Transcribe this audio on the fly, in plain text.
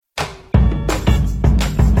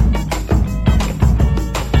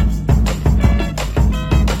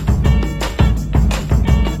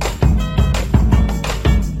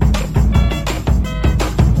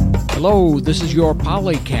Hello, this is your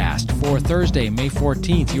Policast for Thursday, May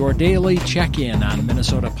 14th, your daily check-in on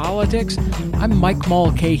Minnesota politics. I'm Mike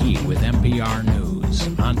Mulcahy with NPR News.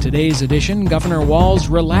 On today's edition, Governor Walz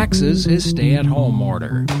relaxes his stay-at-home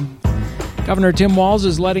order. Governor Tim Walz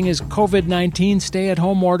is letting his COVID-19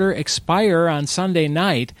 stay-at-home order expire on Sunday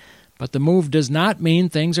night, but the move does not mean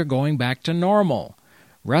things are going back to normal.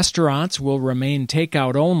 Restaurants will remain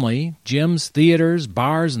takeout only, gyms, theaters,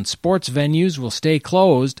 bars, and sports venues will stay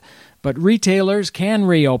closed, but retailers can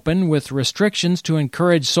reopen with restrictions to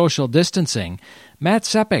encourage social distancing. Matt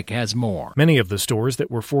Sepik has more. Many of the stores that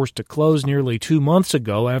were forced to close nearly 2 months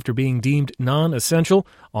ago after being deemed non-essential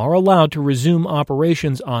are allowed to resume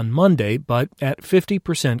operations on Monday, but at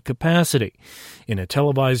 50% capacity. In a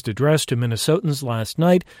televised address to Minnesotans last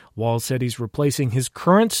night, Walz said he's replacing his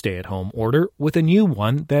current stay-at-home order with a new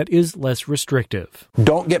one that is less restrictive.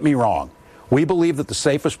 Don't get me wrong. We believe that the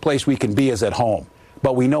safest place we can be is at home,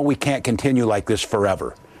 but we know we can't continue like this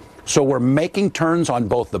forever. So we're making turns on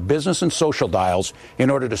both the business and social dials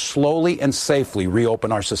in order to slowly and safely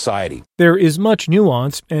reopen our society. There is much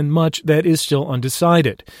nuance and much that is still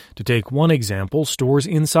undecided. To take one example, stores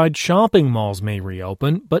inside shopping malls may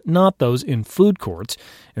reopen, but not those in food courts.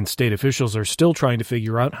 And state officials are still trying to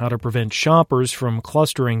figure out how to prevent shoppers from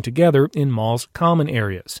clustering together in malls' common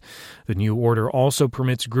areas. The new order also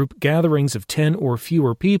permits group gatherings of 10 or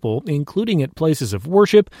fewer people, including at places of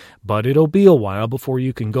worship, but it'll be a while before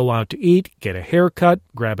you can go out to eat, get a haircut,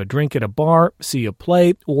 grab a drink at a bar, see a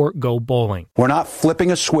play, or go bowling. We're not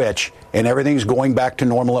flipping a switch and everything's going back to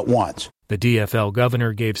normal at once. The DFL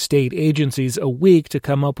governor gave state agencies a week to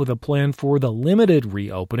come up with a plan for the limited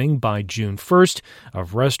reopening by June 1st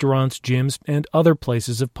of restaurants, gyms, and other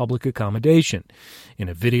places of public accommodation. In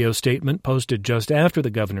a video statement posted just after the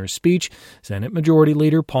governor's speech, Senate Majority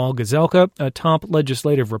Leader Paul Gazelka, a top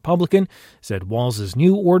legislative Republican, said Walz's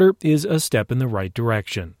new order is a step in the right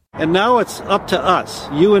direction. And now it's up to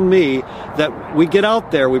us, you and me, that we get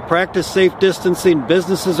out there, we practice safe distancing,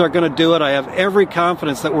 businesses are going to do it. I have every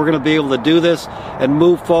confidence that we're going to be able to do this and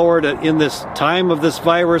move forward in this time of this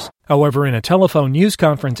virus. However, in a telephone news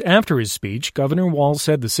conference after his speech, Governor Walz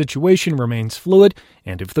said the situation remains fluid,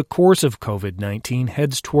 and if the course of COVID-19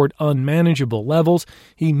 heads toward unmanageable levels,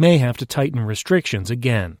 he may have to tighten restrictions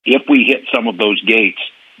again. If we hit some of those gates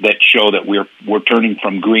that show that we're turning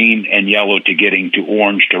from green and yellow to getting to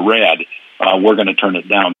orange to red, we're going to turn it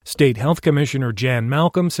down. State Health Commissioner Jan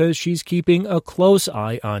Malcolm says she's keeping a close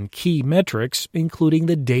eye on key metrics, including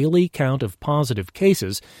the daily count of positive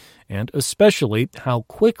cases, and especially how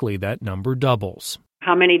quickly that number doubles.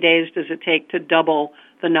 How many days does it take to double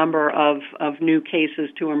the number of new cases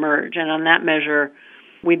to emerge? And on that measure,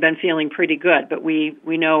 we've been feeling pretty good. But we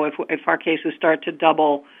know if our cases start to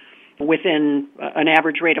double within an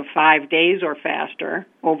average rate of 5 days or faster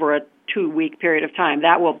over a 2-week period of time,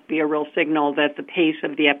 that will be a real signal that the pace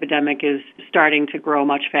of the epidemic is starting to grow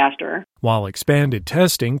much faster. While expanded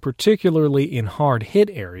testing, particularly in hard-hit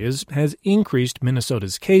areas, has increased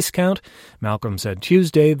Minnesota's case count, Malcolm said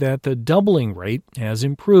Tuesday that the doubling rate has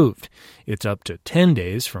improved. It's up to 10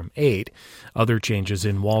 days from 8. Other changes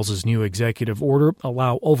in Walz's new executive order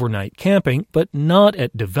allow overnight camping, but not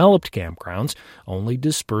at developed campgrounds, only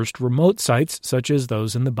dispersed remote sites such as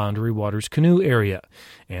those in the Boundary Waters canoe area.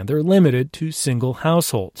 And they're limited to single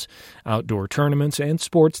households. Outdoor tournaments and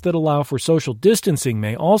sports that allow for social distancing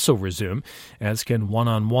may also resume, as can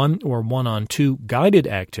one-on-one or one-on-two guided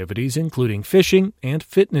activities, including fishing and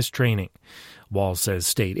fitness training. Walz says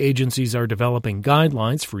state agencies are developing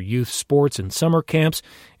guidelines for youth sports and summer camps,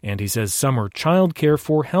 and he says summer childcare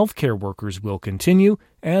for healthcare workers will continue,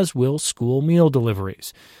 as will school meal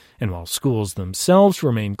deliveries. And while schools themselves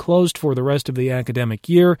remain closed for the rest of the academic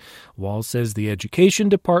year, Walz says the Education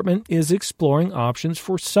Department is exploring options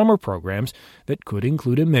for summer programs that could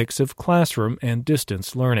include a mix of classroom and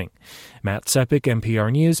distance learning. Matt Sepik,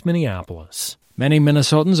 NPR News, Minneapolis. Many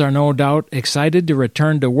Minnesotans are no doubt excited to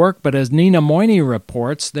return to work, but as Nina Moyni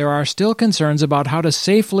reports, there are still concerns about how to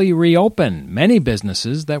safely reopen many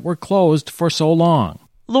businesses that were closed for so long.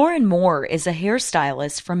 Lauren Moore is a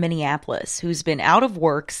hairstylist from Minneapolis who's been out of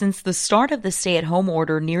work since the start of the stay-at-home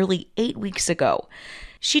order nearly 8 weeks ago.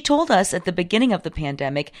 She told us at the beginning of the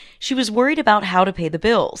pandemic she was worried about how to pay the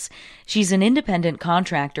bills. She's an independent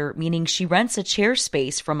contractor, meaning she rents a chair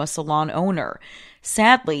space from a salon owner.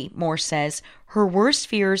 Sadly, Moore says, her worst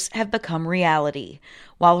fears have become reality.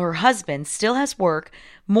 While her husband still has work,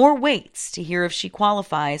 Moore waits to hear if she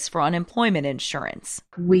qualifies for unemployment insurance.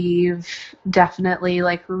 We've definitely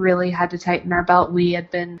really had to tighten our belt. We had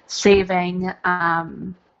been saving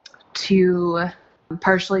to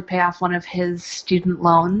partially pay off one of his student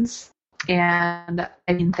loans. And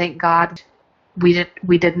I mean, thank God we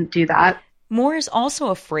didn't do that. Moore is also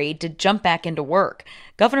afraid to jump back into work.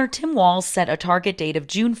 Governor Tim Walz set a target date of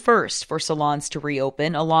June 1st for salons to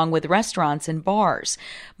reopen, along with restaurants and bars.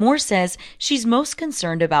 Moore says she's most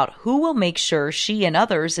concerned about who will make sure she and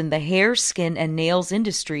others in the hair, skin, and nails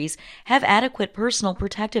industries have adequate personal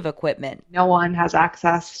protective equipment. No one has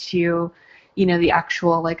access to, the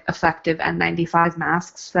actual effective N95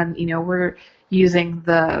 masks. Then, we're using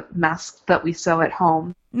the masks that we sew at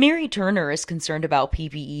home. Mary Turner is concerned about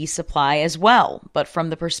PPE supply as well, but from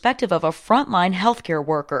the perspective of a frontline healthcare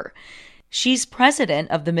worker. She's president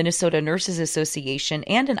of the Minnesota Nurses Association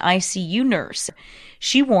and an ICU nurse.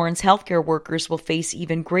 She warns healthcare workers will face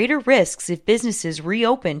even greater risks if businesses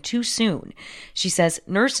reopen too soon. She says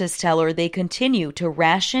nurses tell her they continue to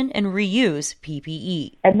ration and reuse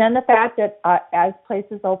PPE. And then the fact that as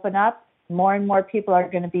places open up, more and more people are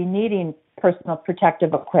going to be needing personal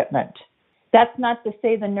protective equipment. That's not to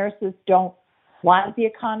say the nurses don't want the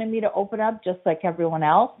economy to open up just like everyone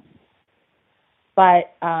else,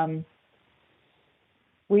 but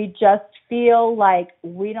we just feel like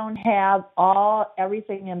we don't have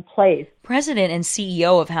everything in place. President and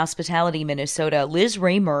CEO of Hospitality Minnesota, Liz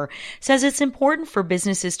Raymer, says it's important for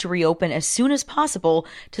businesses to reopen as soon as possible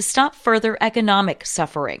to stop further economic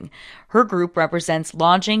suffering. Her group represents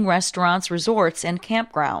lodging, restaurants, resorts, and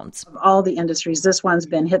campgrounds. Of all the industries, this one's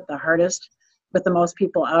been hit the hardest, with the most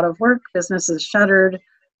people out of work, businesses shuttered.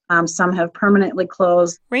 Some have permanently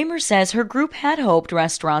closed. Raymer says her group had hoped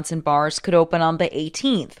restaurants and bars could open on the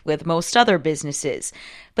 18th with most other businesses,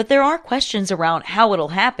 but there are questions around how it'll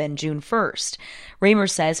happen June 1st. Raymer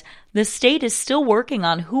says the state is still working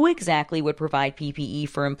on who exactly would provide PPE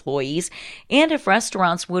for employees and if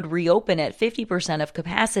restaurants would reopen at 50% of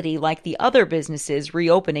capacity like the other businesses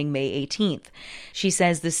reopening May 18th. She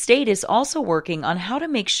says the state is also working on how to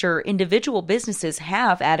make sure individual businesses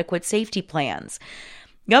have adequate safety plans.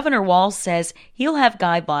 Governor Walz says he'll have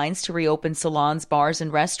guidelines to reopen salons, bars,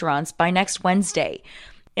 and restaurants by next Wednesday.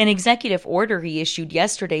 An executive order he issued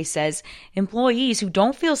yesterday says employees who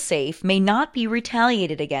don't feel safe may not be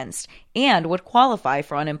retaliated against and would qualify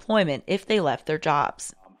for unemployment if they left their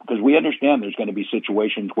jobs. Because we understand there's going to be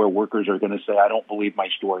situations where workers are going to say, I don't believe my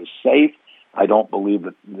store is safe. I don't believe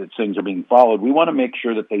that things are being followed. We want to make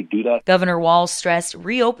sure that they do that. Governor Walz stressed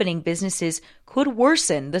reopening businesses could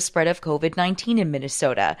worsen the spread of COVID-19 in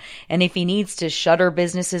Minnesota. And if he needs to shutter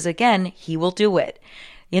businesses again, he will do it.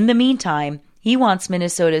 In the meantime, he wants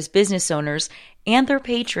Minnesota's business owners and their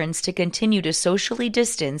patrons to continue to socially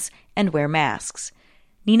distance and wear masks.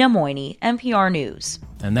 Nina Moyni, NPR News.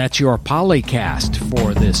 And that's your Policast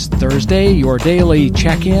for this Thursday, your daily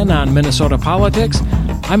check-in on Minnesota politics.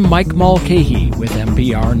 I'm Mike Mulcahy with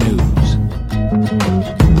NPR News.